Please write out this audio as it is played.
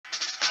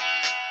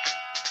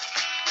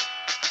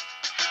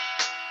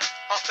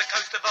the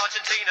coast of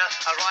Argentina,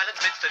 our island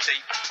midst the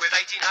deep, with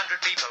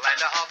 1,800 people and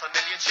 500,000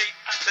 sheep.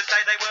 The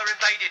day they were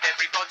invaded,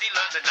 everybody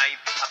learned the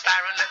name. A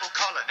barren little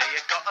colony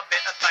and got a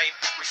bit of fame.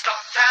 We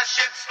stocked our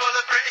ships full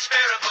of British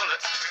beer and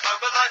bullets. We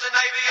mobilised the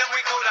Navy and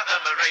we called up the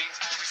Marines.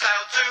 We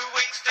sailed 2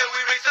 weeks till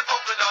we reached the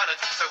Falkland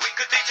Islands, so we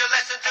could teach a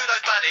lesson to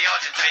those bloody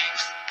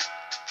Argentines.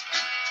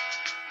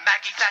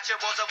 Maggie Thatcher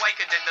was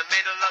awakened in the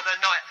middle of the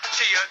night.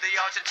 She heard the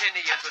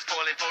Argentinians was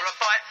falling for a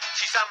fight.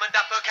 She summoned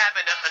up her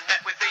cabinet and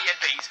met with the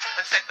MPs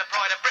and sent the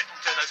pride of Britain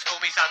to those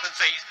stormy southern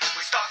seas.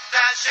 We stocked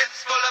our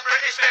ships full of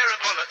British beer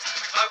and bullets.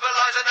 We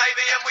mobilised the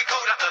Navy and we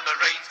called up the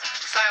Marines.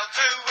 We sailed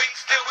 2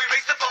 weeks till we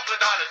reached the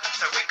Falkland Islands,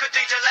 so we could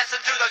teach a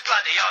lesson to those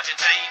bloody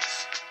Argentines.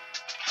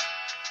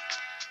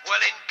 Well,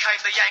 in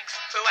came the Yanks,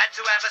 who had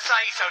to have a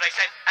say, so they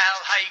sent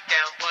Al Haig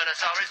down Buenos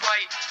Aires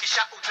way. He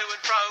shuttled to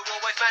and fro,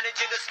 always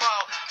managing to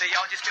smile. The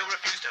Argies still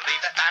refused to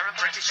leave that barren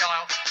British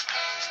Isle.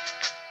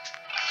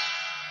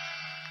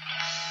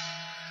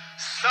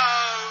 So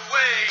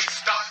we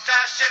stocked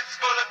our ships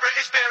full of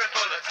British beer and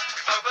bullets.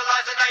 We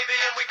mobilised the Navy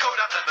and we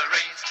called up the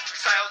Marines. We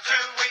sailed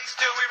 2 weeks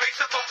till we reached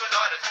the Falkland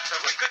Islands, so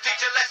we could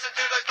teach a lesson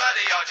to those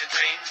bloody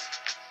Argentines.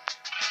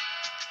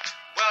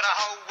 Well, the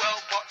whole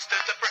world watched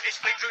as the British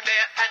fleet drew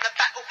near, and the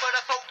battle for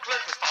the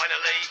Falklands was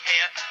finally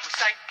here. We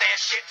sank their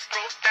ships,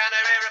 brought down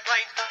their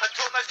aeroplanes, and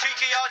taught those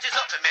cheeky Argies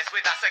not to mess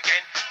with us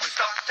again. We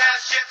stocked our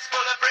ships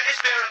full of British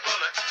beer and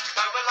bullets. We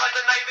mobilised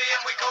the Navy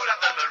and we called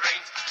up the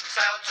Marines. We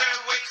sailed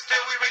 2 weeks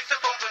till we reached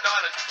the Falkland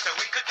Islands, so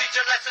we could teach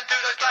a lesson to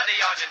those bloody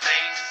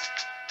Argentines.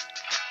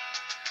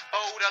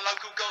 All the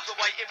local girls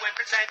were waiting when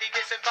Prince Andy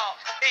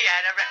disembarked. He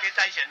had a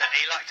reputation that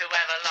he liked to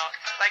have a lark.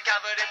 They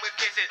covered him with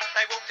kisses,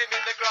 they walked him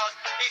in the grass.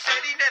 He said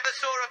he never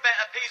saw a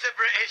better piece of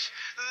British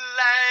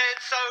land.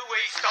 So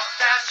we stocked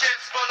our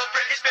ships full of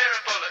British beer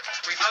and bullets.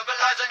 We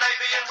mobilised the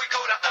Navy and we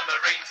called up the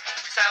Marines.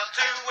 We sailed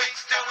 2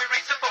 weeks till we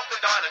reached the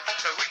Falkland Islands,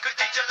 so we could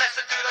teach a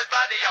lesson to those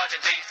bloody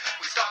Argentines.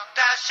 We stocked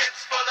our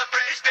ships full of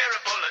British beer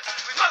and bullets.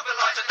 We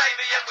mobilised the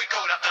Navy and we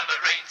called up the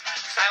Marines.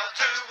 We sailed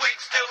 2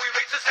 weeks till we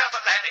reached the South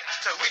Atlantic,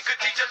 so we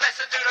could teach a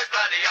lesson to those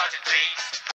bloody Argentines.